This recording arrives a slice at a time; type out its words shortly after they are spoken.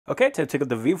Okay, time to take up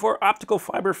the VEVOR Optical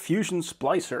Fiber Fusion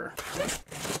Splicer.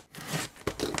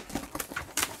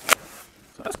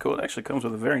 So that's cool. It actually comes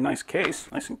with a very nice case.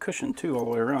 Nice and cushioned too all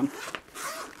the way around.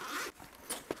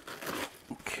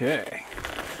 Okay.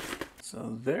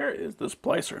 So there is the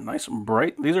splicer. Nice and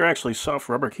bright. These are actually soft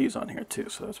rubber keys on here too,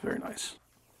 so that's very nice.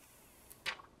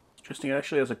 Interesting, it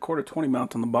actually has a 1/4-20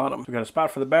 mount on the bottom. We've got a spot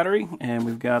for the battery, and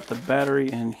we've got the battery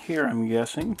in here, I'm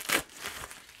guessing.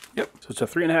 Yep, so it's a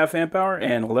 3.5 amp hour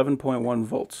and 11.1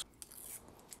 volts.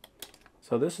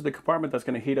 So this is the compartment that's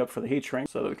going to heat up for the heat shrink,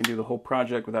 so that we can do the whole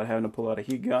project without having to pull out a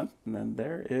heat gun. And then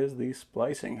there is the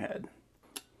splicing head.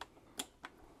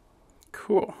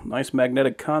 Cool, nice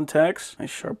magnetic contacts, nice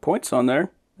sharp points on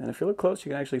there. And if you look close, you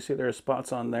can actually see there are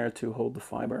spots on there to hold the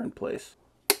fiber in place.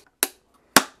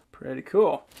 Pretty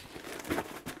cool.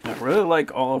 I really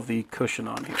like all of the cushion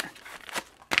on here.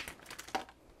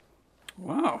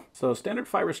 Wow. So standard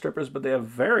fiber strippers, but they have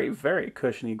very, very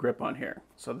cushiony grip on here.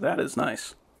 So that is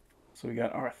nice. So we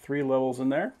got our 3 levels in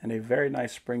there and a very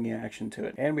nice springy action to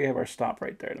it. And we have our stop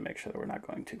right there to make sure that we're not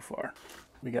going too far.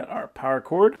 We got our power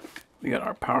cord. We got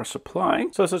our power supply.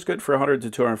 So this is good for 100 to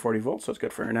 240 volts. So it's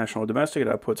good for international or domestic. It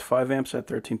outputs 5 amps at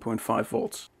 13.5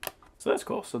 volts. So that's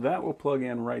cool. So that will plug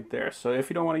in right there. So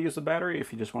if you don't want to use the battery,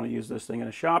 if you just want to use this thing in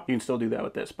a shop, you can still do that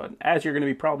with this. But as you're going to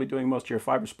be probably doing most of your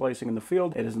fiber splicing in the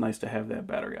field, it is nice to have that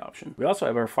battery option. We also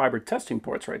have our fiber testing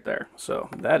ports right there. So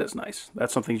that is nice.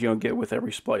 That's something you don't get with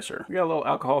every splicer. We got a little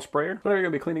alcohol sprayer. Whenever you're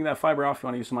going to be cleaning that fiber off, you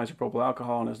want to use some isopropyl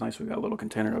alcohol, and it's nice we got a little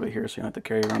container over here so you don't have to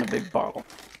carry around a big bottle.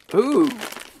 Ooh,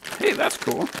 hey, that's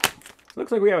cool.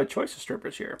 Looks like we have a choice of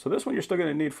strippers here. So this one you're still going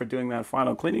to need for doing that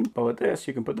final cleaning, but with this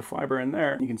you can put the fiber in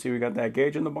there. You can see we got that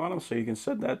gauge in the bottom, so you can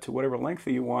set that to whatever length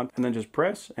that you want and then just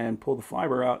press and pull the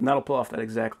fiber out, and that'll pull off that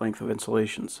exact length of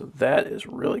insulation. So that is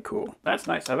really cool. That's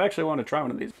nice. I've actually wanted to try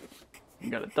one of these. You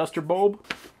got a duster bulb.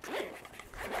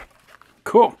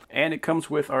 Cool. And it comes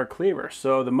with our cleaver.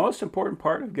 So the most important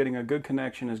part of getting a good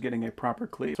connection is getting a proper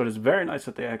cleave. So it is very nice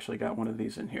that they actually got one of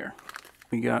these in here.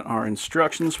 We got our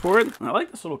instructions for it. I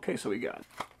like this little case that we got.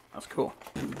 That's cool.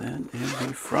 And then in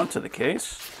the front of the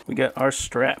case, we got our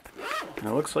strap. And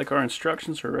it looks like our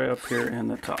instructions are right up here in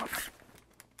the top.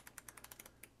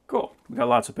 Cool. We got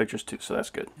lots of pictures too, so that's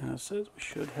good. And it says we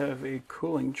should have a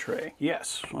cooling tray.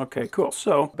 Yes. Okay, cool.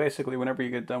 So basically, whenever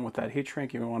you get done with that heat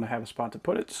shrink, you want to have a spot to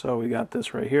put it. So we got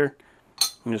this right here.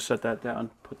 And just set that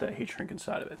down, put that heat shrink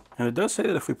inside of it. And it does say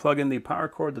that if we plug in the power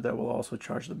cord, that will also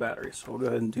charge the battery. So we'll go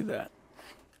ahead and do that.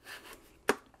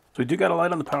 So we do got a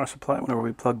light on the power supply whenever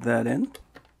we plug that in.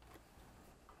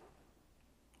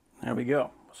 There we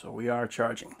go. So we are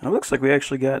charging. And it looks like we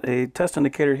actually got a test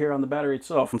indicator here on the battery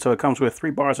itself. And so it comes with 3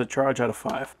 bars of charge out of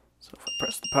 5. So if I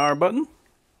press the power button,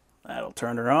 that'll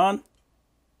turn her on.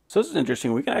 So this is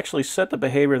interesting. We can actually set the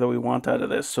behavior that we want out of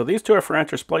this. So these 2 are for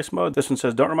enter splice mode. This one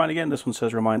says don't remind again. This one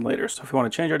says remind later. So if we want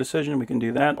to change our decision, we can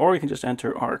do that. Or we can just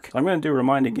enter arc. So I'm going to do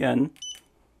remind again.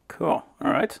 Cool.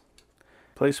 All right.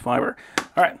 Place fiber.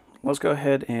 All right, let's go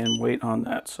ahead and wait on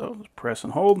that. So let's press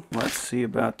and hold. Let's see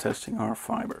about testing our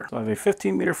fiber. So I have a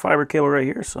 15-meter fiber cable right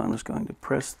here, so I'm just going to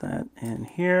press that in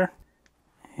here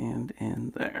and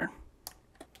in there.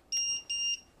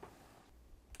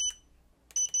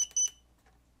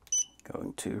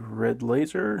 Going to red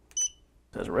laser.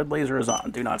 It says red laser is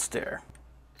on, do not stare.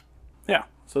 Yeah,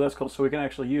 so that's cool. So we can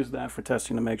actually use that for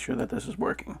testing to make sure that this is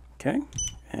working. Okay,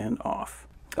 and off.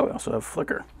 Oh, we also have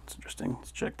flicker. It's interesting.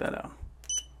 Let's check that out.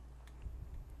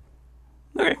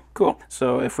 Okay, cool.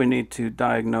 So if we need to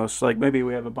diagnose, like maybe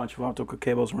we have a bunch of optical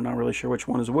cables and we're not really sure which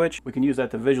one is which, we can use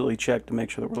that to visually check to make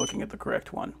sure that we're looking at the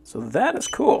correct one. So that is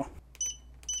cool.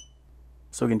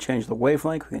 So we can change the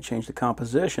wavelength, we can change the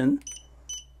composition.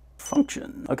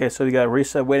 Function. Okay, so we got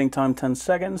reset waiting time 10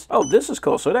 seconds. Oh, this is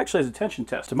cool. So it actually has a tension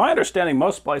test. To my understanding,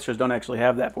 most splicers don't actually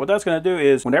have that. But what that's going to do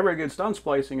is whenever it gets done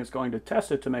splicing, it's going to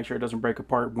test it to make sure it doesn't break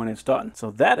apart when it's done.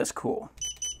 So that is cool.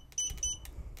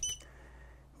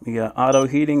 We got auto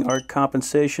heating, arc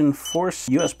compensation, force,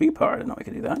 USB power. I didn't know we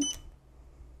could do that.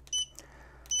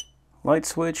 Light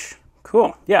switch.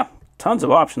 Cool. Yeah, tons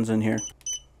of options in here.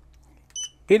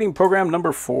 Heating program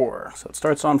number 4. So it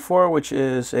starts on 4, which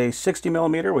is a 60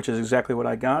 millimeter, which is exactly what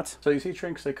I got. So these heat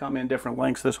shrinks, they come in different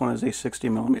lengths. This one is a 60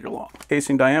 millimeter long.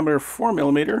 Casing diameter 4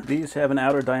 millimeter. These have an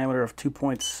outer diameter of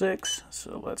 2.6.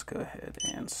 So let's go ahead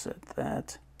and set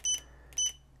that.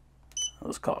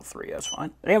 Let's call it 3, that's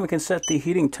fine. And we can set the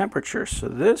heating temperature. So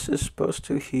this is supposed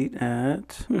to heat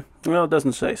at, well, it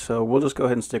doesn't say. So we'll just go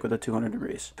ahead and stick with the 200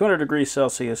 degrees. 200 degrees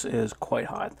Celsius is quite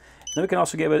hot. Then we can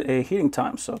also give it a heating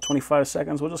time. So 25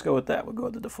 seconds, we'll just go with that. We'll go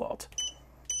with the default.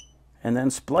 And then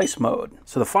splice mode.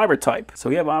 So the fiber type. So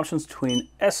we have options between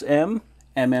SM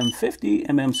MM50,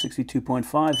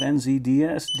 MM62.5,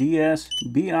 NZDS, DS,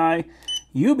 BI,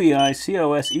 UBI,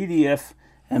 COS, EDF,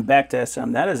 and back to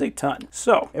SM. That is a ton.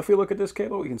 So if we look at this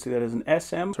cable, we can see that is an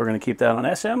SM. So we're going to keep that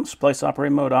on SM. Splice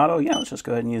operate mode auto. Yeah, let's just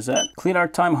go ahead and use that. Clean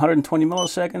arc time 120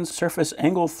 milliseconds. Surface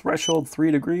angle threshold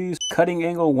 3 degrees. Cutting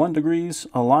angle 1 degrees.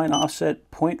 Align offset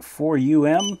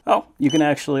 0.4 UM. Oh, you can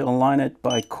actually align it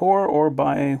by core or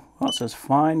by, well, it says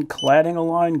fine, cladding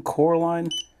align, core line.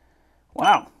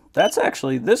 Wow, that's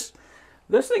actually, this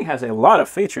thing has a lot of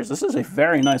features. This is a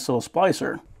very nice little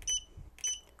splicer.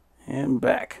 And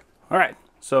back. All right.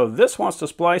 So this wants to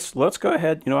splice. Let's go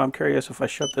ahead. You know, I'm curious if I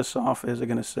shut this off, is it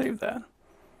going to save that?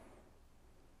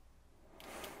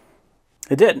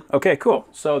 It did. Okay, cool.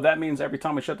 So that means every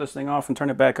time we shut this thing off and turn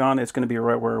it back on, it's going to be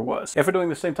right where it was. If we're doing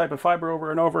the same type of fiber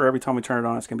over and over, every time we turn it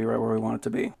on, it's going to be right where we want it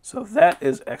to be. So that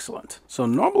is excellent. So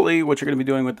normally what you're going to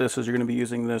be doing with this is you're going to be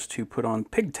using this to put on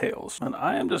pigtails. And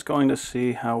I am just going to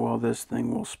see how well this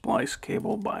thing will splice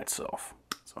cable by itself.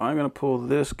 So I'm going to pull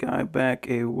this guy back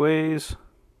a ways.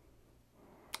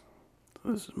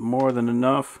 This is more than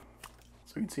enough.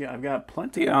 So you can see I've got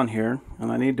plenty on here,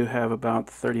 and I need to have about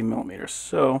 30 millimeters.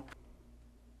 So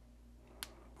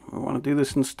we want to do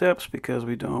this in steps because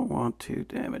we don't want to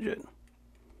damage it.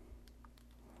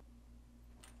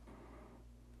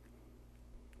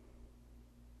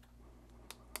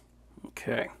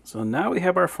 Okay, so now we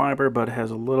have our fiber, but it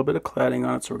has a little bit of cladding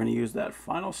on it, so we're going to use that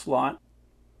final slot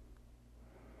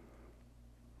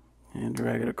and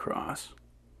drag it across.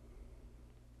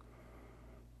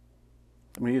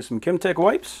 I'm going to use some Kimtech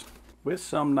wipes with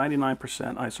some 99%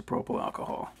 isopropyl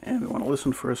alcohol. And we want to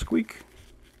listen for a squeak.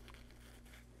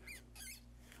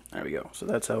 There we go. So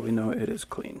that's how we know it is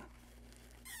clean.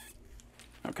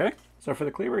 Okay. So for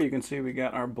the cleaver, you can see we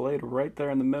got our blade right there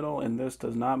in the middle, and this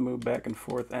does not move back and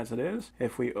forth as it is.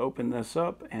 If we open this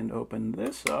up and open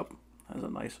this up, has a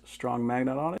nice strong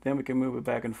magnet on it, then we can move it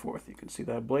back and forth. You can see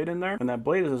that blade in there, and that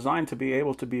blade is designed to be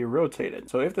able to be rotated.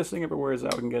 So if this thing ever wears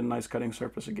out, we can get a nice cutting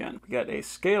surface again. We got a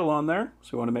scale on there,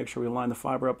 so we want to make sure we line the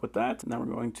fiber up with that. And then we're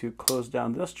going to close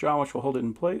down this jaw, which will hold it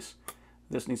in place.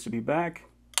 This needs to be back.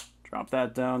 Drop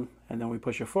that down, and then we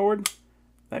push it forward.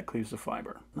 That cleaves the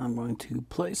fiber. I'm going to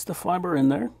place the fiber in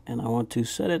there, and I want to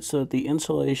set it so that the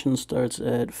insulation starts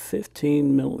at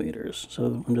 15 millimeters.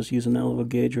 So I'm just using that little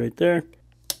gauge right there,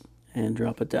 and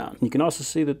drop it down. You can also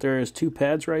see that there is 2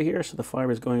 pads right here, so the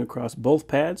fiber is going across both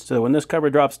pads. So when this cover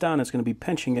drops down, it's going to be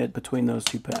pinching it between those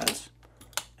 2 pads.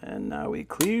 And now we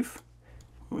cleave,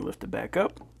 we lift it back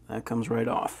up, that comes right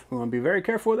off. We want to be very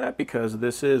careful with that because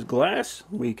this is glass.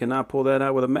 We cannot pull that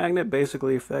out with a magnet.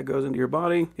 Basically, if that goes into your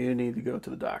body, you need to go to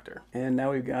the doctor. And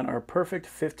now we've got our perfect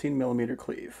 15 millimeter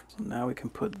cleave. So now we can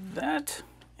put that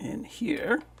in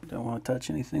here. Don't want to touch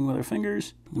anything with our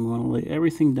fingers. And we want to lay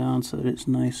everything down so that it's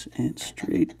nice and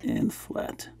straight and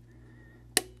flat.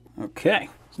 Okay,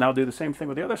 so now we'll do the same thing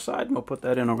with the other side, and we'll put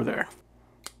that in over there.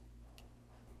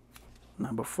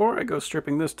 Now before I go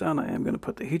stripping this down, I am going to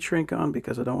put the heat shrink on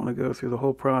because I don't want to go through the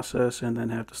whole process and then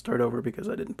have to start over because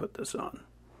I didn't put this on.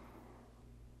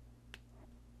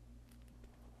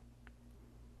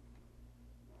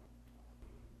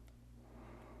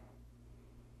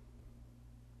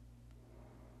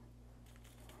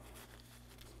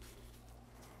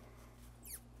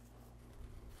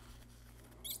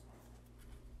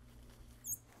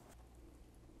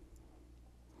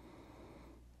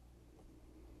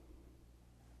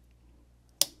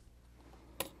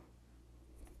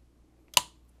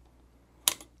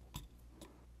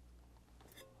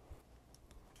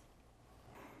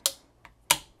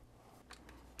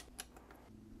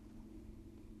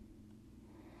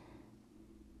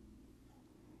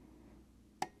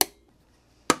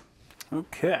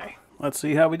 Okay, let's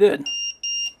see how we did.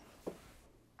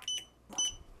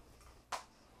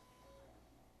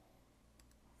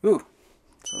 Ooh,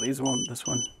 so this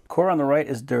one. Core on the right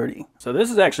is dirty. So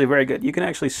this is actually very good. You can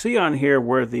actually see on here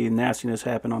where the nastiness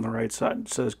happened on the right side. It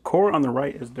says core on the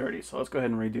right is dirty. So let's go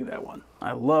ahead and redo that one.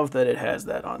 I love that it has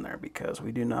that on there because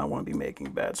we do not want to be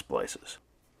making bad splices.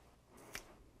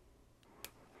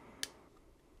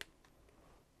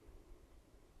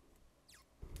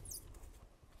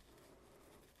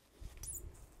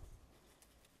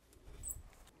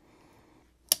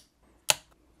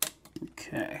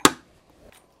 Okay.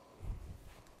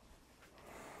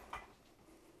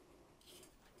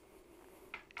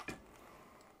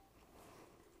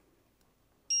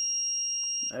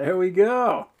 There we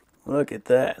go. Look at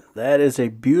that. That is a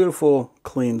beautiful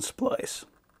clean splice.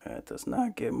 That does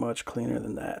not get much cleaner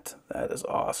than that. That is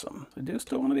awesome. I do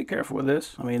still want to be careful with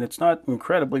this. I mean, it's not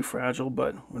incredibly fragile,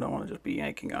 but we don't want to just be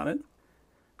yanking on it.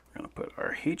 We're going to put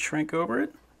our heat shrink over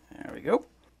it, There we go.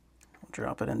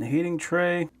 Drop it in the heating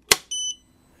tray,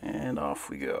 and off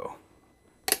we go.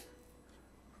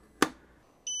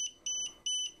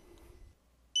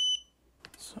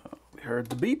 So we heard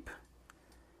the beep.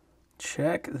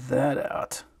 Check that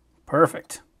out.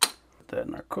 Perfect. Put that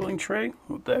in our cooling tray.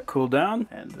 Let that cool down,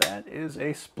 and that is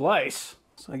a splice.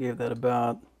 So I gave that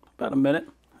about a minute.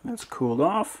 That's cooled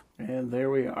off, and there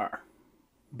we are.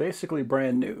 Basically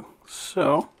brand new.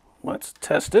 So let's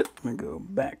test it. I'm gonna go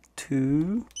back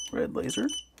to red laser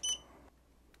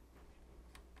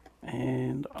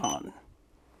and on.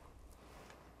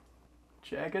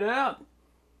 Check it out.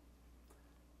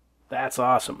 That's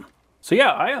awesome. So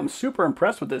yeah, I am super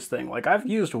impressed with this thing. Like, I've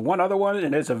used one other one,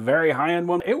 and it's a very high-end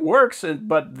one. It works,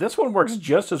 but this one works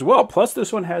just as well. Plus,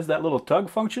 this one has that little tug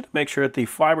function to make sure that the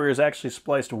fiber is actually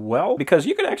spliced well, because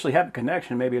you could actually have a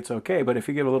connection, maybe it's okay, but if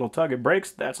you give it a little tug, it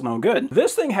breaks, that's no good.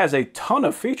 This thing has a ton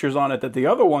of features on it that the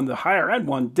other one, the higher-end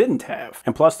one, didn't have.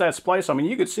 And plus that splice, I mean,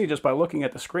 you could see just by looking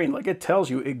at the screen, like, it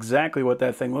tells you exactly what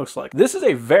that thing looks like. This is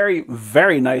a very,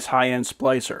 very nice high-end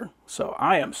splicer, so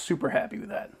I am super happy with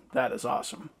that. That is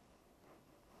awesome.